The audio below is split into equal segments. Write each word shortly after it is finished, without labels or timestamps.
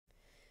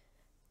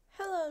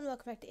and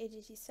welcome back to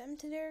AGT Sim.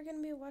 Today we're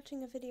going to be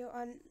watching a video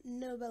on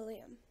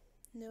Nobelium.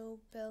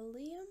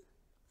 Nobelium?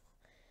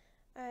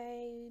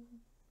 I'm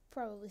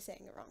probably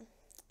saying it wrong.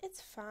 It's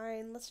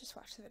fine, let's just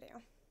watch the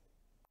video.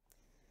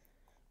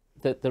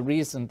 The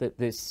reason that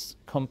this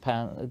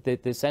compound,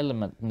 this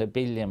element,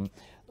 nobelium,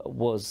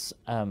 was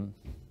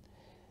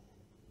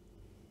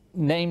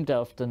named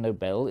after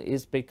Nobel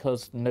is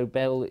because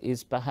Nobel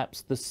is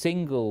perhaps the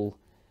single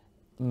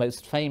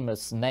most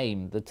famous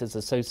name that is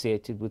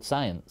associated with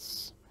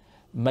science.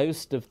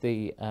 Most of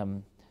the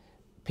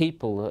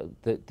people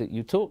that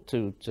you talk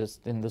to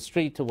just in the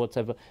street or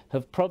whatever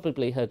have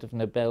probably heard of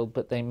Nobel,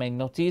 but they may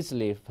not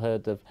easily have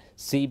heard of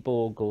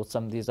Seaborg or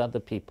some of these other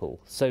people.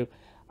 So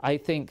I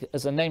think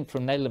as a name for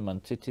an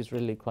element, it is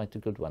really quite a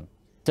good one.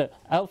 So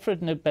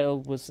Alfred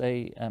Nobel was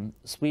a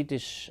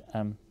Swedish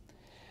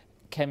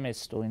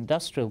chemist or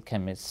industrial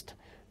chemist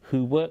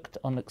who worked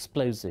on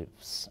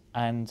explosives.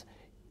 And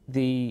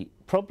the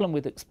problem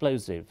with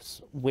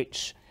explosives,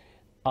 which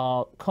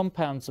are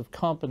compounds of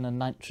carbon and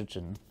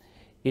nitrogen,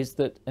 is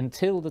that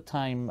until the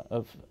time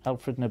of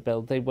Alfred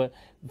Nobel, they were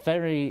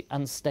very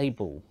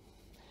unstable.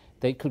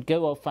 They could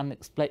go off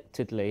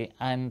unexpectedly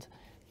and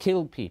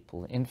kill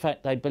people. In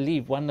fact, I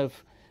believe one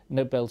of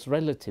Nobel's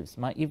relatives,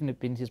 might even have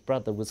been his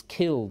brother, was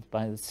killed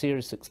by a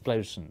serious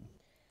explosion.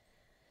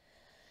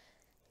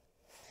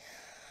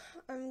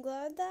 I'm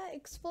glad that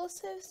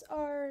explosives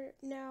are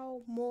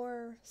now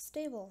more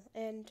stable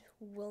and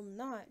will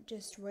not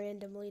just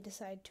randomly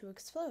decide to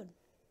explode.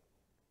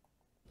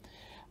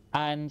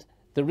 And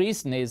the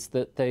reason is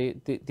that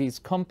these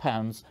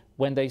compounds,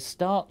 when they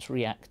start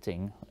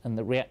reacting, and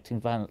they're reacting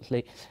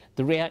violently,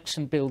 the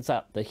reaction builds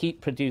up. The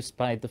heat produced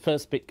by the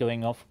first bit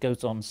going off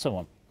goes on, so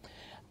on.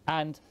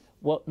 And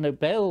what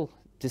Nobel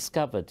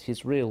discovered,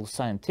 his real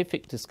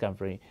scientific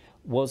discovery,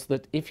 was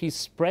that if he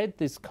spread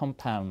these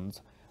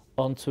compounds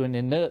onto an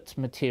inert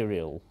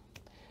material,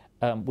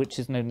 which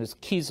is known as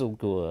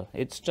kieselguhr,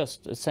 it's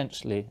just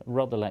essentially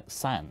rather like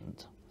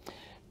sand,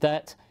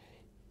 that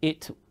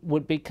it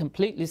would be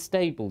completely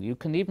stable. You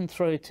can even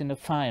throw it in a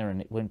fire and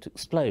it won't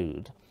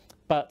explode.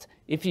 But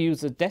if you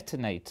use a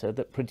detonator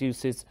that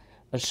produces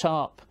a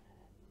sharp,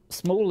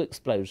 small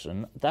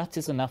explosion, that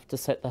is enough to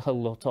set the whole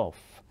lot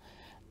off.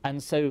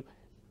 And so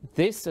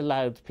this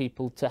allowed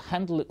people to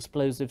handle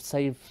explosives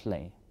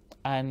safely.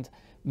 And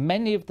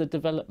many of the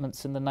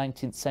developments in the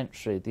 19th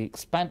century, the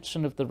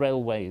expansion of the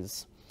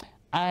railways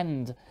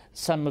and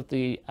some of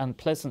the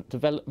unpleasant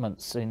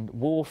developments in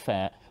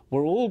warfare,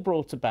 were all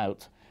brought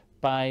about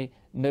by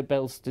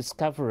Nobel's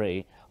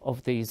discovery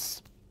of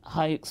these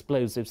high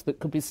explosives that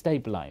could be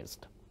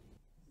stabilized.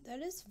 That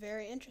is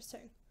very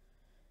interesting.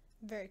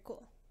 Very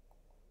cool.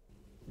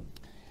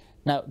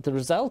 Now, the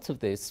result of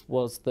this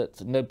was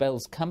that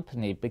Nobel's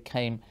company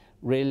became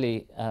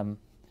really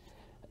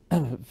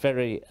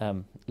very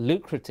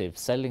lucrative,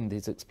 selling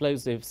these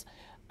explosives.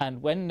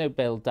 And when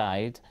Nobel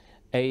died,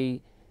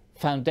 a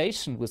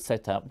foundation was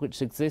set up, which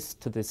exists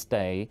to this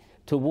day,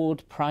 to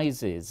award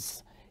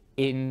prizes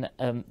in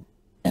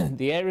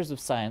the areas of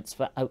science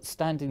for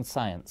outstanding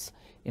science,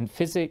 in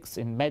physics,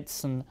 in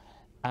medicine,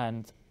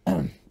 and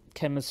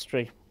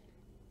chemistry,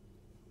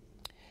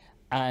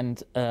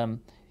 and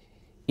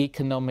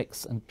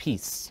economics and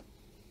peace.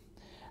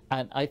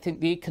 And I think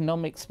the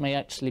economics may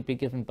actually be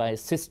given by a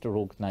sister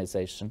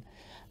organization.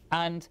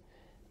 And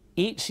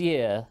each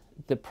year,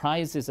 the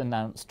prize is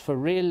announced for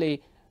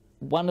really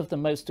one of the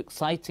most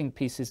exciting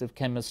pieces of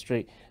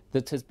chemistry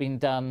that has been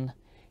done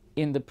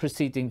in the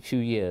preceding few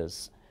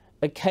years.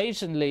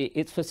 Occasionally,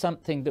 it's for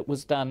something that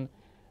was done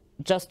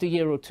just a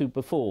year or two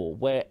before,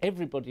 where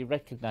everybody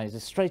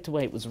recognizes straight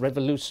away it was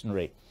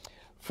revolutionary.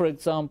 For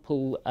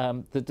example,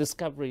 the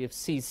discovery of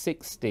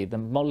C60, the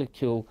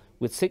molecule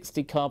with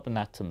 60 carbon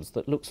atoms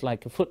that looks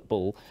like a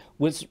football,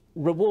 was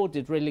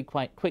rewarded really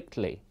quite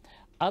quickly.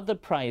 Other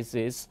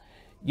prizes,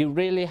 you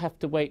really have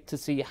to wait to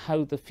see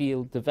how the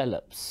field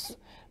develops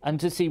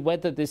and to see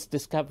whether this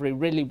discovery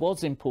really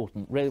was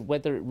important,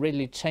 whether it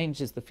really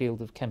changes the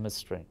field of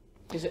chemistry.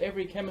 Is it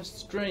every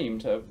chemist's dream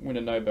to win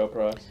a Nobel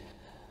Prize?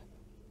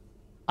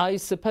 I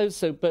suppose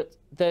so, but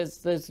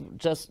there's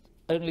just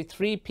only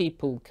 3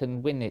 people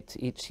can win it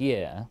each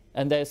year,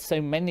 and there's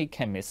so many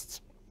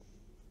chemists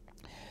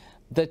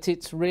that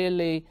it's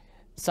really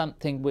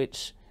something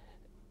which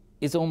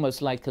is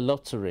almost like a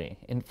lottery.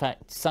 In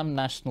fact, some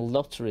national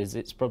lotteries,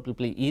 it's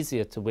probably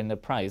easier to win a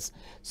prize.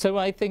 So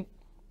I think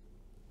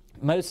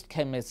most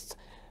chemists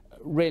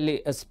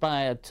really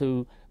aspire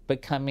to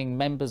becoming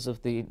members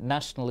of the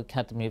National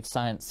Academy of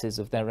Sciences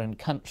of their own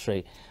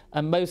country,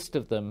 and most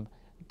of them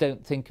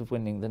don't think of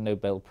winning the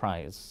Nobel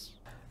Prize.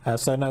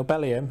 So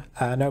Nobelium.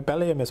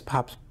 Nobelium is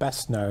perhaps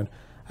best known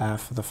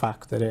for the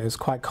fact that it is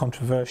quite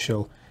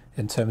controversial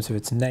in terms of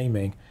its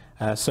naming.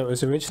 So it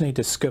was originally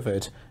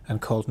discovered and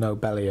called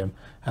Nobelium,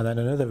 and then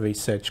another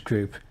research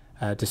group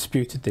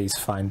disputed these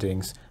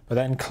findings, but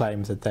then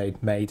claimed that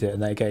they'd made it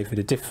and they gave it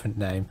a different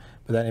name.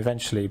 But then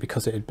eventually,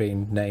 because it had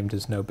been named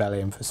as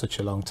Nobelium for such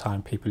a long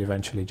time, people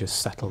eventually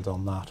just settled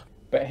on that.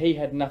 But he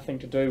had nothing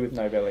to do with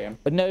Nobelium.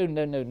 But no.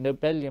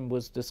 Nobelium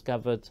was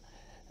discovered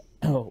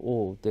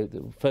or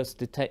the first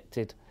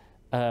detected,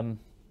 I'm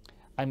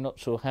not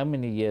sure how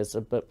many years,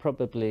 but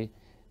probably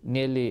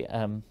nearly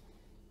a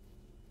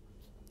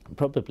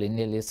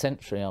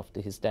century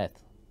after his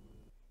death.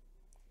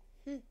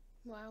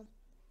 Wow.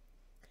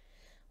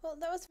 Well,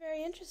 that was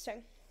very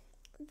interesting.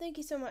 Thank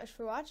you so much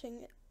for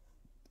watching,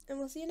 and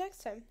we'll see you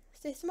next time.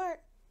 Stay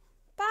smart.